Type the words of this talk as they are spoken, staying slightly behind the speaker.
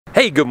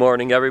Hey, good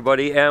morning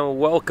everybody, and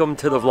welcome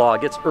to the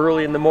vlog. It's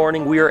early in the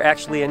morning. We are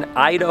actually in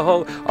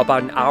Idaho,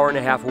 about an hour and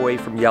a half away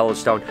from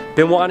Yellowstone.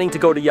 Been wanting to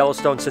go to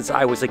Yellowstone since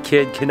I was a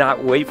kid.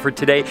 Cannot wait for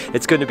today.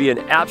 It's going to be an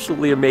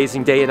absolutely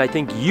amazing day, and I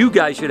think you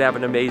guys should have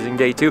an amazing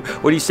day too.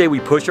 What do you say we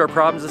push our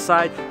problems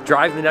aside,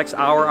 drive the next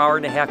hour, hour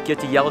and a half, get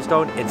to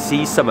Yellowstone, and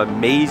see some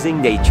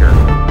amazing nature?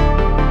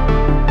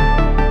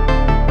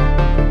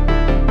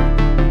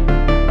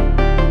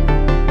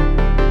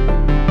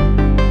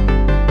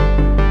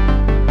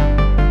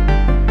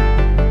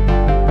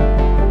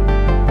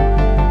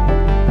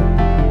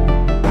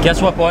 Guess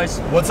what, boys?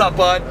 What's up,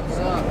 bud? What's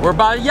up? We're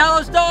about to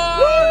Yellowstone!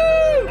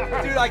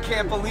 Woo! Dude, I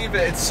can't believe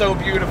it. It's so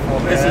beautiful,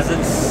 man. This is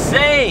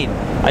insane.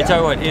 Yeah. I tell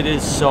you what, it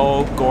is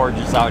so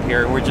gorgeous out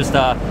here. We're just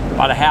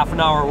about a half an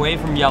hour away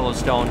from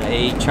Yellowstone.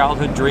 A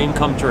childhood dream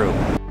come true.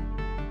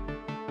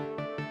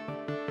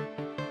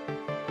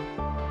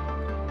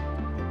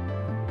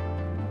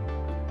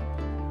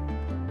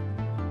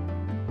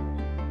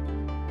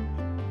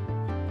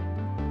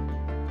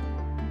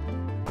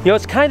 You know,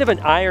 it's kind of an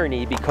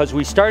irony because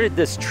we started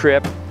this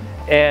trip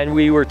and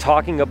we were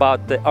talking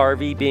about the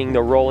RV being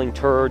the rolling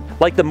turd,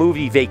 like the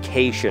movie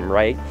Vacation,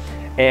 right?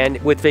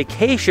 And with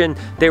Vacation,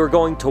 they were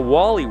going to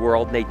Wally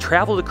World and they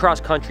traveled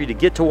across country to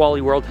get to Wally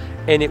World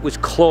and it was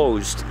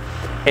closed.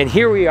 And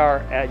here we are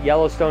at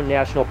Yellowstone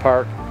National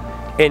Park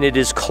and it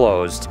is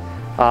closed.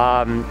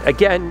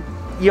 Again,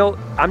 you know,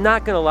 I'm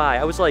not gonna lie,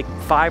 I was like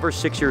 5 or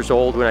 6 years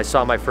old when I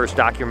saw my first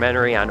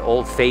documentary on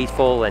Old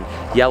Faithful and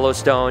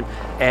Yellowstone,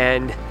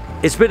 and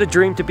it's been a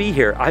dream to be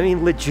here. I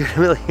mean,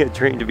 legitimately a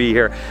dream to be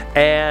here.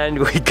 And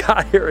we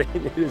got here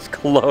and it is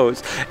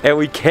closed. And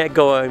we can't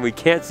go in, we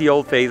can't see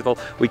Old Faithful,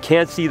 we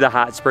can't see the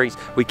hot springs,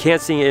 we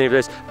can't see any of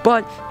this.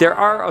 But there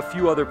are a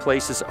few other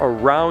places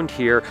around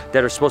here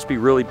that are supposed to be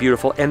really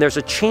beautiful. And there's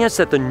a chance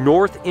that the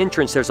north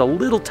entrance, there's a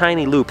little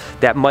tiny loop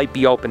that might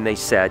be open, they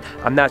said.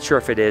 I'm not sure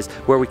if it is,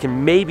 where we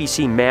can maybe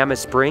see Mammoth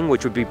Spring,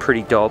 which would be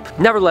pretty dope.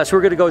 Nevertheless,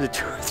 we're gonna go to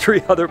 2 or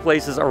 3 other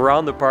places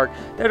around the park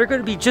that are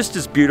gonna be just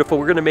as beautiful.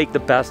 We're gonna make the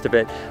best of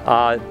it.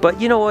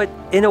 But you know what,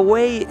 in a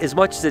way, as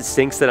much as it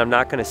stinks that I'm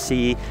not going to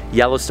see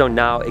Yellowstone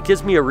now, it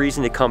gives me a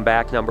reason to come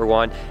back, number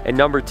one, and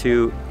number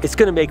two, it's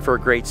going to make for a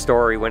great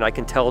story when I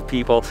can tell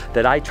people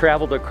that I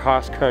traveled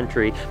across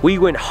country. We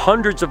went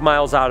hundreds of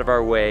miles out of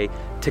our way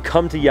to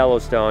come to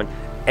Yellowstone,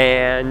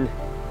 and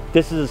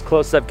this is as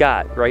close as I've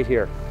got right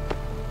here,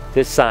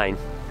 this sign.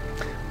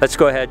 Let's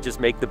go ahead and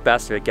just make the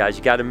best of it, guys.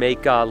 You gotta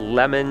make you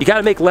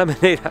gotta make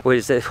lemonade. What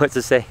is it? What's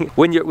the saying?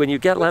 When you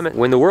get lemon,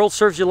 when the world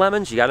serves you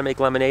lemons, you gotta make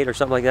lemonade or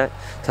something like that.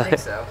 I think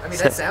so. I mean,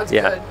 that sounds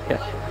good.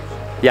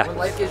 Yeah. When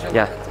life gives you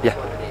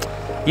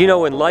lemons, You know,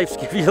 when life's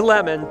giving you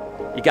lemon,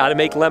 you gotta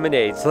make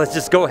lemonade. So let's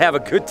just go have a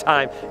good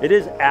time. It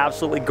is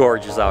absolutely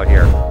gorgeous out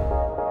here.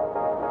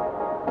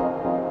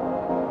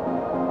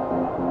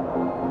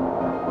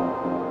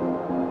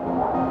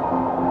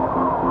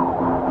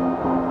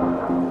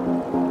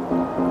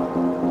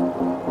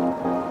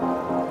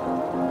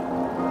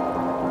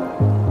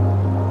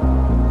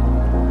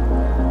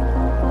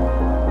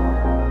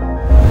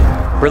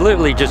 We're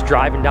literally just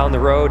driving down the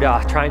road,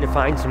 trying to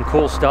find some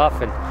cool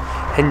stuff,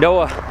 and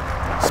Noah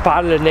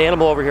spotted an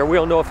animal over here. We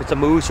don't know if it's a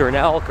moose or an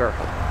elk or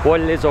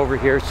what it is over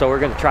here, so we're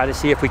gonna try to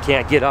see if we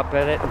can't get up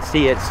in it and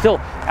see it. It's still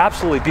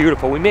absolutely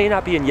beautiful. We may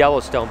not be in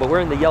Yellowstone, but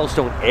we're in the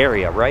Yellowstone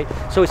area, right?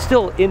 So it's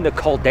still in the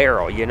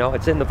caldera, you know?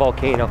 It's in the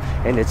volcano,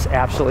 and it's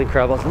absolutely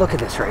incredible. Look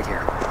at this right here.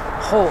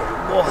 Holy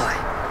moly.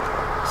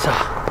 So,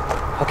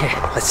 okay,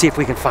 let's see if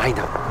we can find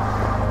them.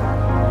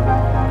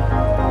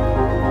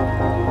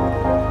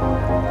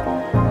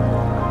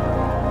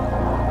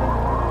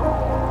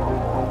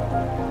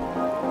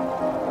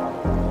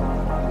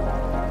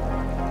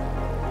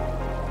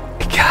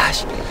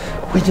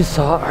 We just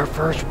saw our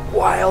first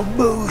wild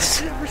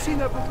moose. I've never seen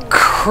that before.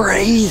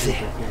 Crazy.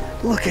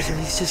 Look at him,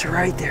 he's just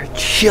right there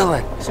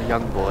chilling. He's a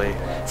young boy.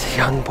 It's a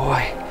young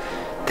boy.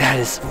 That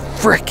is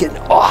freaking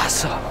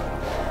awesome.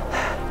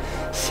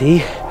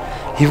 See,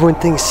 even when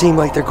things seem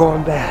like they're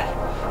going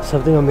bad,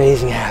 something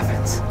amazing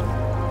happens.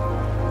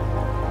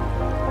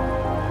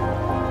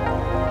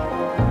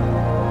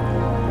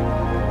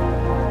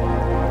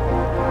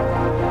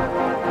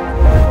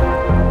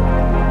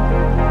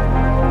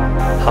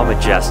 How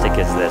majestic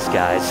is this,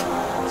 guys?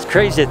 It's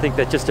crazy to think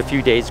that just a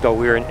few days ago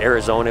we were in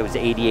Arizona, it was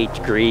 88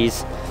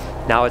 degrees.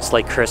 Now it's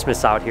like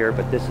Christmas out here,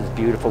 but this is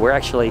beautiful. We're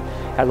actually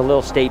at a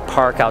little state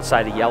park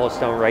outside of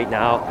Yellowstone right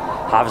now.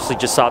 Obviously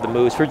just saw the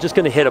moose. We're just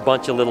gonna hit a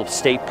bunch of little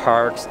state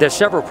parks. There's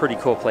several pretty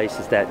cool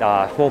places that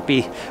won't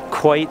be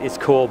quite as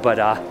cool, but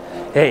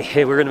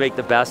hey, we're gonna make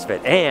the best of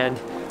it. And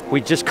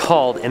we just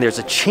called and there's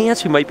a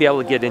chance we might be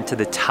able to get into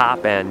the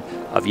top end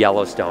of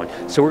Yellowstone.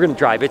 So we're gonna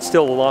drive. It's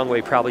still a long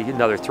way, probably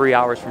another 3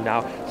 hours from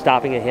now,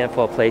 stopping a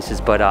handful of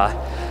places, but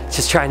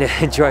just trying to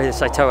enjoy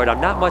this. I tell you what,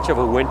 I'm not much of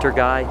a winter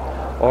guy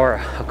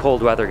or a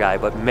cold weather guy,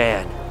 but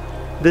man,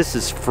 this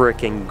is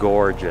freaking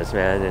gorgeous,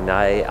 man. And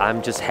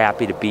I'm just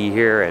happy to be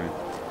here, and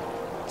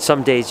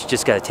some days you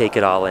just gotta take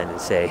it all in and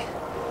say,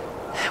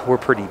 we're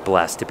pretty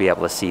blessed to be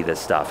able to see this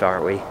stuff,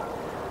 aren't we?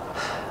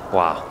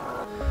 Wow.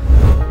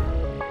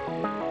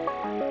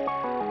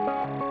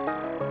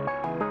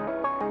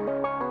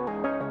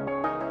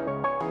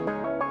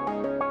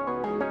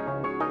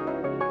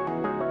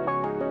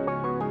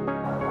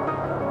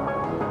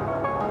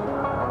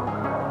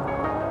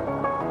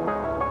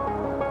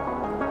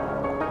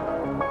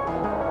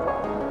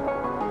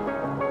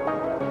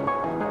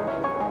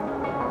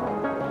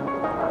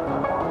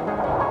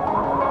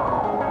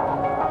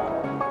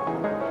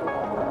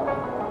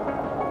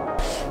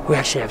 We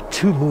actually have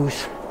 2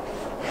 moose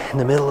in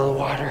the middle of the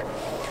water.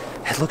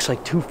 It looks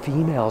like 2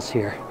 females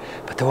here,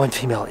 but the one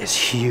female is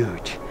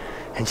huge,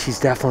 and she's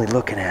definitely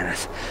looking at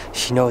us.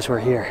 She knows we're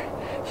here.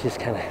 She's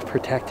kind of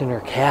protecting her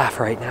calf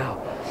right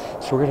now.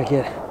 So we're gonna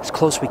get as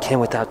close as we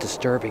can without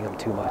disturbing them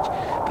too much.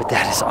 But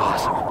that is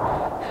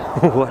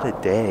awesome. What a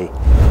day.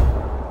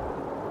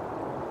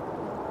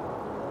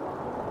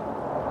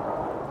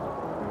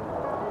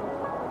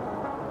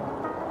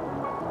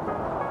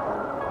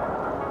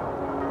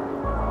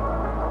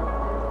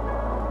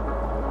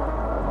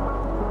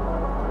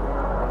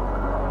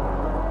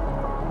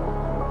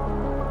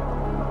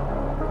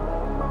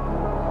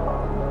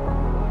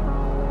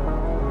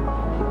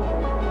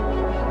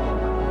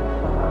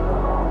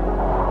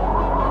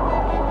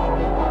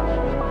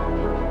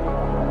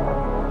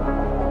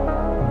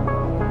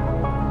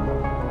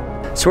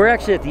 So we're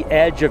actually at the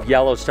edge of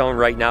Yellowstone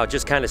right now,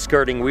 just kind of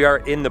skirting. We are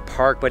in the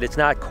park, but it's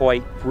not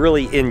quite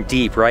really in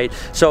deep, right?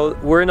 So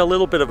we're in a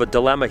little bit of a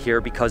dilemma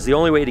here because the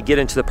only way to get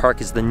into the park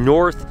is the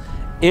north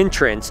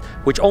entrance,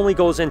 which only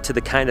goes into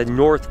the kind of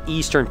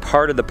northeastern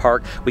part of the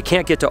park. We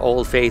can't get to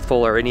Old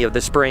Faithful or any of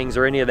the springs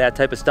or any of that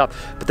type of stuff.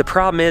 But the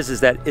problem is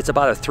that it's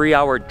about a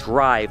 3-hour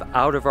drive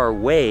out of our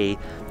way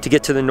to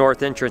get to the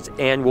north entrance,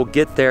 and we'll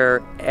get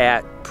there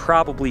at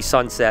probably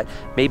sunset,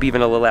 maybe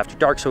even a little after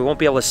dark, so we won't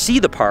be able to see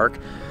the park.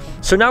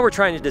 So now we're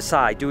trying to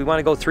decide, do we want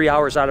to go 3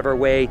 hours out of our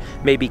way,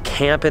 maybe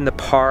camp in the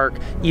park,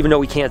 even though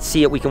we can't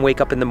see it, we can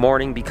wake up in the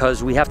morning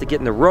because we have to get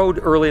in the road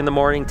early in the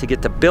morning to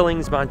get to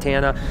Billings,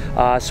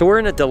 Montana. So we're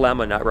in a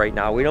dilemma right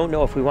now. We don't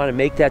know if we want to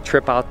make that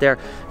trip out there.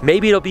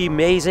 Maybe it'll be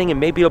amazing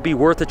and maybe it'll be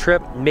worth a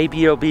trip.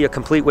 Maybe it'll be a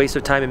complete waste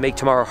of time and make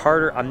tomorrow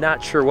harder. I'm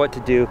not sure what to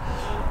do.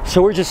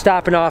 So we're just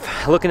stopping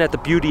off, looking at the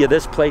beauty of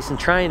this place and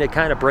trying to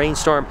kind of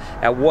brainstorm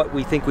at what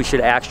we think we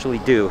should actually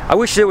do. I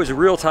wish there was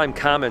real-time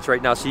comments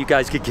right now so you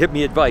guys could give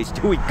me advice.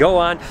 Do we go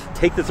on,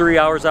 take the 3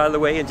 hours out of the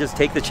way and just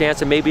take the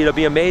chance and maybe it'll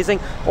be amazing?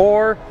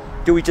 Or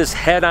do we just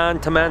head on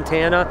to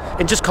Montana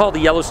and just call the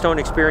Yellowstone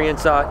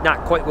experience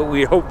not quite what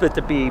we hoped it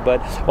to be,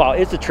 but wow,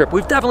 it's a trip.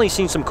 We've definitely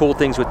seen some cool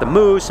things with the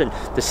moose and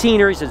the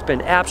sceneries has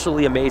been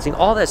absolutely amazing.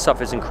 All that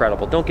stuff is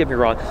incredible, don't get me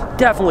wrong.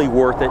 Definitely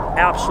worth it,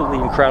 absolutely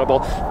incredible.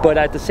 But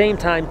at the same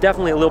time,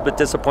 definitely a little bit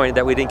disappointed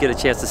that we didn't get a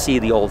chance to see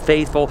the Old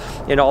Faithful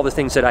and all the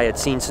things that I had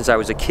seen since I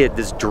was a kid,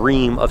 this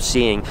dream of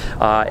seeing.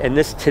 And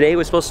today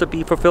was supposed to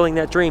be fulfilling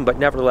that dream, but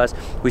nevertheless,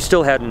 we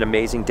still had an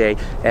amazing day.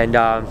 And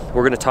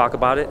we're gonna talk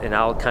about it and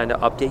I'll kind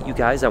of update you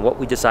guys on what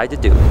we decide to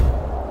do.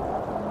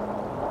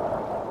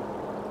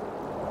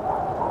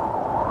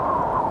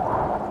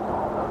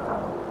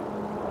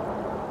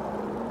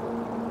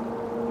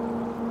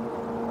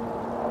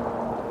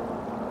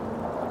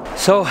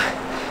 So,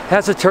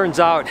 as it turns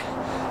out,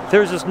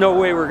 there's just no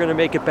way we're gonna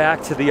make it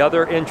back to the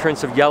other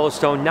entrance of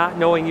Yellowstone, not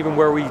knowing even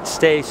where we'd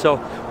stay. So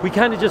we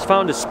kind of just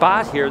found a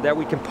spot here that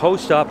we can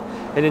post up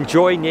and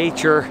enjoy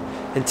nature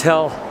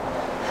until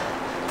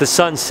the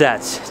sun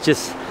sets.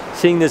 Just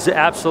seeing this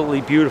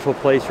absolutely beautiful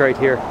place right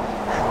here,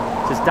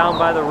 just down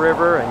by the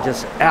river and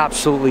just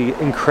absolutely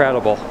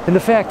incredible. And the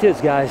fact is,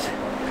 guys,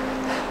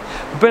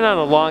 we've been on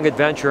a long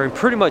adventure and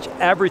pretty much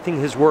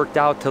everything has worked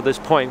out till this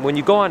point. When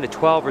you go on a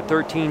 12 or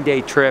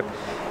 13-day trip,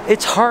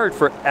 it's hard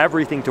for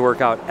everything to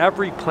work out.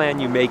 Every plan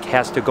you make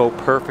has to go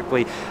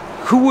perfectly.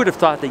 Who would have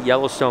thought that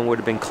Yellowstone would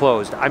have been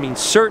closed? I mean,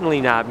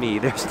 certainly not me.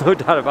 There's no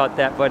doubt about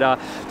that. But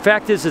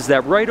fact is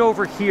that right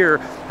over here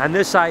on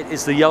this side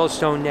is the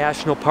Yellowstone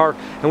National Park,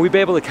 and we've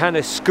been able to kind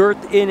of skirt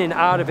in and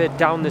out of it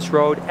down this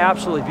road.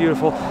 Absolutely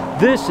beautiful.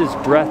 This is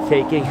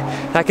breathtaking.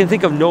 I can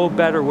think of no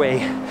better way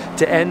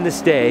to end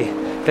this day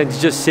than to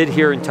just sit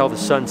here until the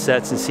sun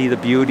sets and see the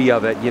beauty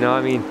of it. You know,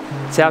 I mean,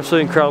 it's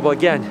absolutely incredible.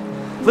 Again,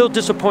 a little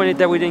disappointed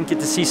that we didn't get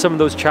to see some of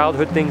those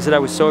childhood things that I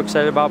was so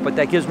excited about, but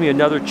that gives me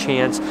another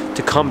chance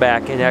to come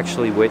back and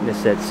actually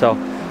witness it. So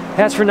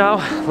as for now,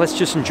 let's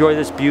just enjoy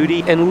this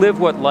beauty and live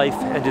what life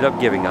ended up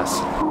giving us.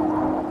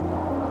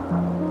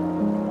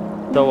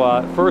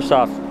 So first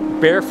off,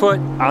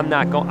 barefoot, I'm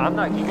not going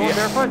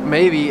barefoot?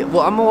 Maybe.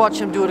 Well, I'm gonna watch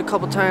him do it a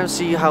couple times,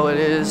 see how it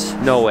is.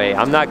 No way,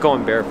 I'm not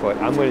going barefoot.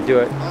 I'm gonna do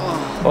it.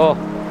 Oh.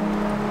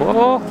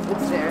 Oh.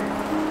 It's there.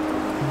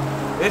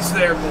 It's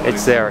there, boys.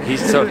 It's there.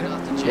 He's so...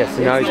 Yes,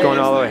 so now he's going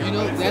all the way. You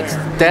know,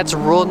 that's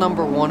rule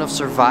number 1 of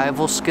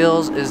survival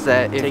skills, is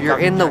that if you're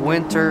in the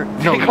winter,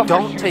 no,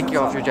 don't take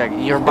off your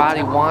jacket. Your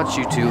body wants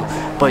you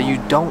to, but you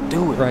don't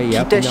do it. Right,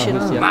 yep. Keep that shit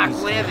on.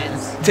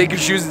 Yep. Take your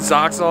shoes and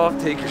socks off,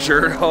 take your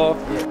shirt off.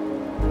 Yeah.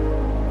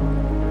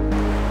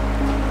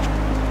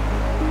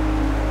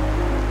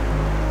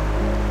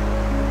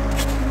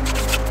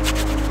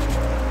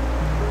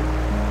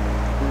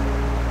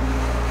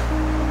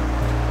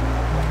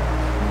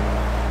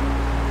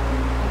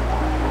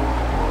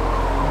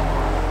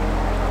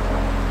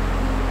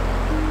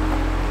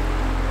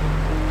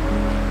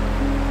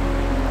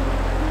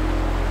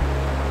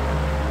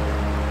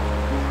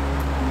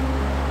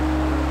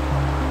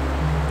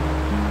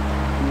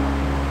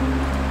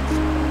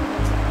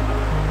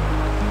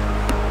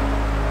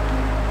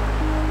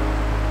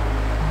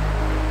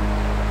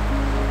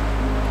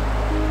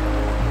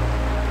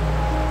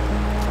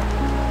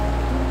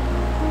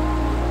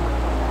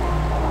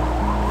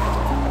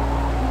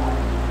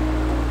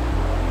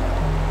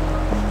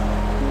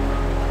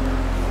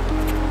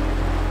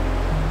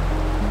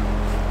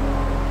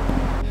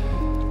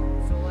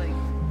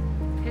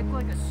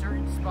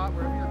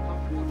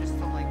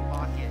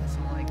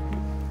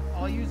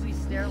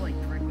 there, like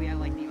directly at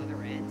like the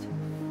other end.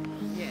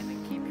 Yeah, and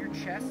then keep your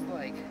chest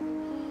like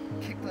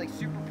kicked like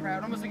super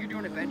proud, almost like you're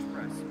doing a bench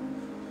press.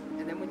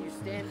 And then when you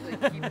stand, like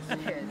keep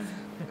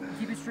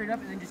it straight up,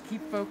 and then just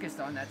keep focused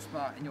on that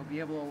spot, and you'll be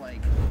able to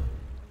like.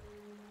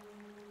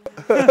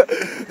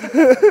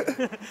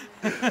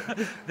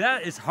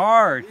 That is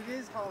hard. It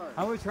is hard.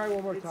 I'm gonna try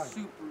one more time.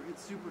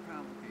 It's super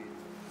complicated.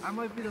 I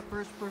might be the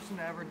first person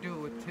to ever do it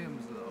with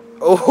Tim's though.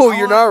 Oh,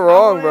 you're not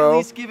wrong, bro. At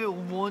least give it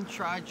one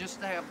try just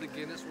to have the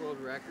Guinness World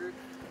Record.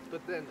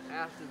 But then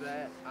after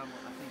that, I think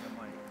I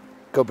might.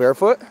 Go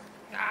barefoot?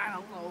 I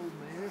don't know,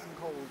 man. It's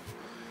cold.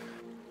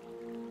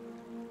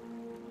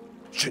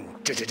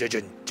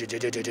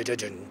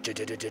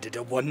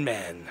 One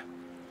man,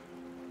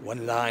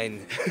 one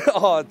line.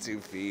 Oh, 2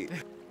 feet.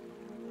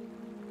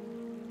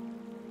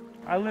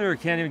 I literally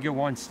can't even get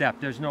one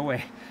step. There's no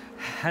way.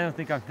 I don't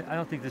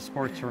think this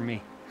sport's for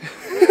me.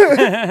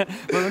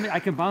 But I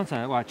can bounce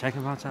on it. Watch, I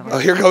can bounce on it. Oh,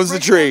 here goes the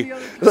tree.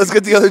 Let's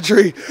get the other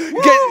tree.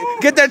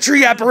 Get that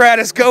tree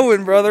apparatus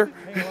going, brother.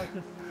 Hey, watch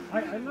this.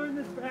 I learned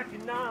this back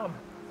in Nam.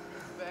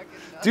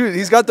 Dude,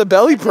 he's got the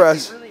belly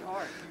press. Really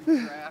hard.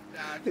 You draft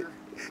dodger.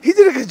 He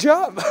did a good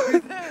job.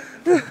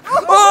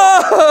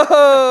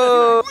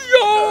 Oh!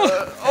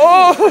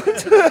 Oh!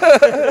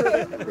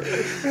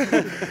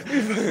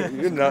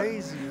 You're not.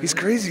 He's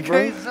crazy,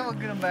 bro. Someone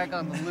get him back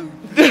on the loop.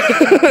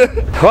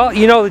 Well,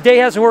 you know, the day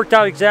hasn't worked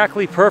out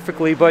exactly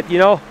perfectly, but you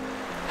know,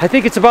 I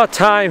think it's about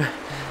time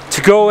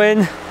to go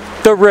in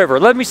the river.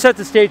 Let me set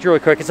the stage really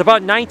quick. It's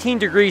about 19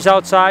 degrees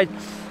outside.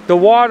 The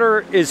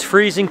water is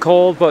freezing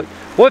cold, but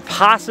what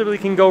possibly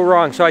can go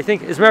wrong? So I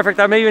think, as a matter of fact,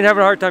 I'm even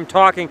having a hard time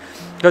talking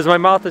because my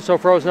mouth is so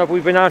frozen up.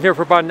 We've been out here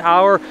for about an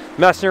hour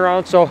messing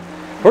around, so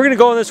we're gonna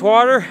go in this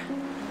water.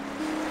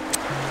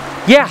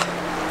 Yeah,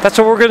 that's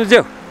what we're gonna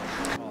do.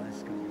 Oh, this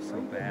is gonna be so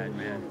bad,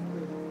 man.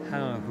 I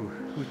don't know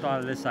who thought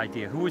of this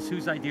idea.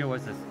 Whose idea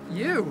was this?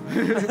 You.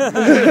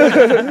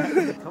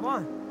 Come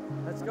on,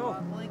 let's go.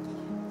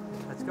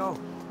 Let's go.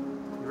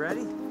 You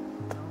ready?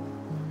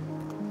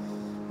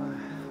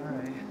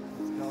 Alright,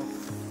 let's go.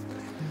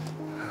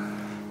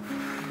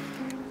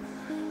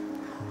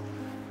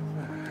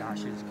 Oh my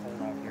gosh, it is cold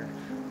out here.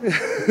 I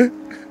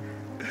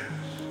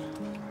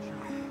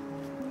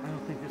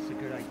don't think this is a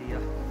good idea.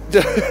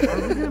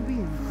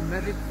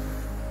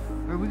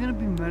 Are we gonna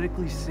be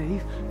medically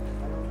safe?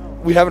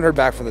 We haven't heard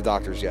back from the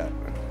doctors yet.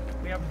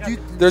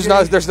 There's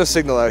no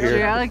signal out here.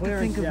 Yeah, I like to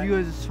think of you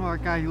as a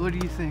smart guy. What do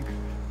you think?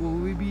 Will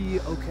we be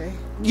okay?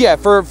 Yeah,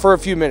 for a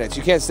few minutes.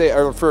 You can't stay,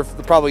 or for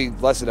probably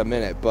less than a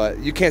minute, but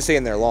you can't stay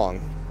in there long.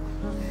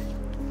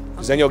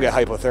 Because then you'll get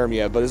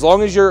hypothermia. But as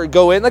long as you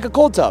go in like a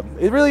cold tub.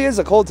 It really is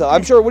a cold tub.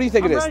 I'm sure. What do you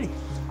think it is? Ready.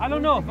 I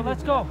don't know, but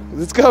let's go.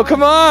 Let's go.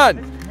 Come on.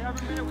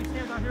 Every minute we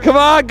stand out here. Come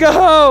on,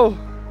 go.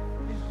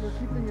 You're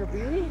keeping your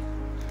beanie?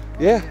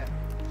 Yeah.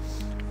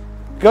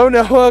 Go,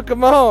 Noah.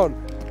 Come on.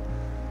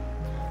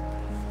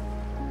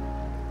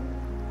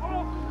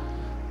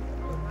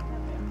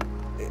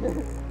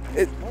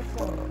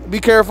 Be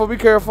careful. Be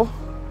careful.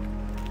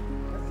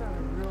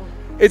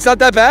 It's not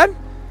that bad?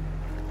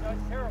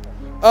 That's terrible.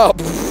 Oh.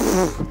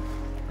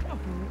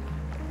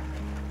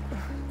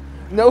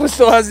 Noah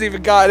still hasn't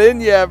even got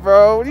in yet,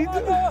 bro. What are you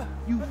doing? I'm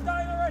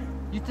dying already.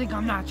 You think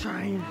I'm not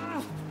trying?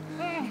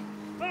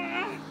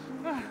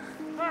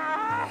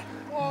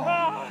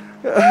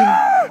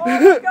 Oh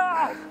my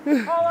god!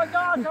 Oh my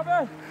god, come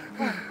in!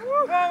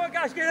 Oh my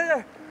gosh, get in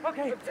there!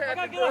 Okay, I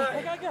gotta get out!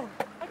 I gotta get out!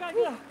 I gotta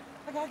get out!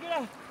 I gotta get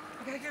out!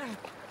 I gotta get out!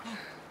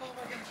 Oh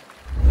my gosh!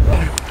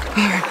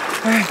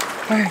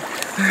 Alright.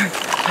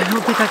 I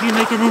don't think I can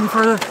make it any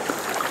further.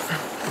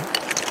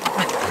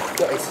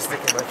 The ice is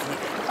sticking my feet.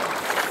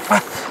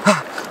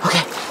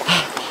 Okay.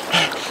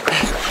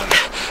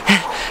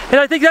 And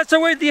I think that's the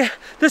way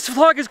this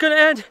vlog is gonna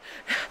end.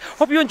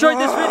 Hope you enjoyed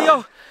this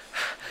video.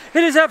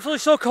 It is absolutely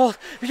so cold.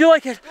 If you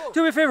like it,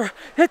 do me a favor,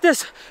 hit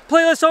this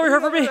playlist over here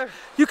for me.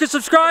 You can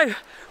subscribe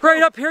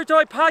right up here to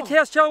my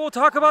podcast channel. We'll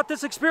talk about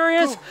this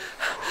experience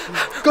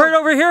right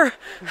over here.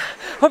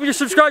 Hope you're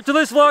subscribed to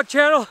this vlog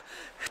channel.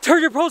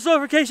 Turn your post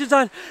notifications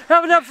on.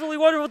 Have an absolutely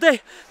wonderful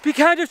day. Be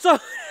kind to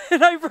yourself,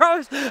 and I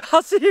promise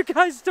I'll see you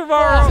guys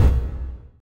tomorrow.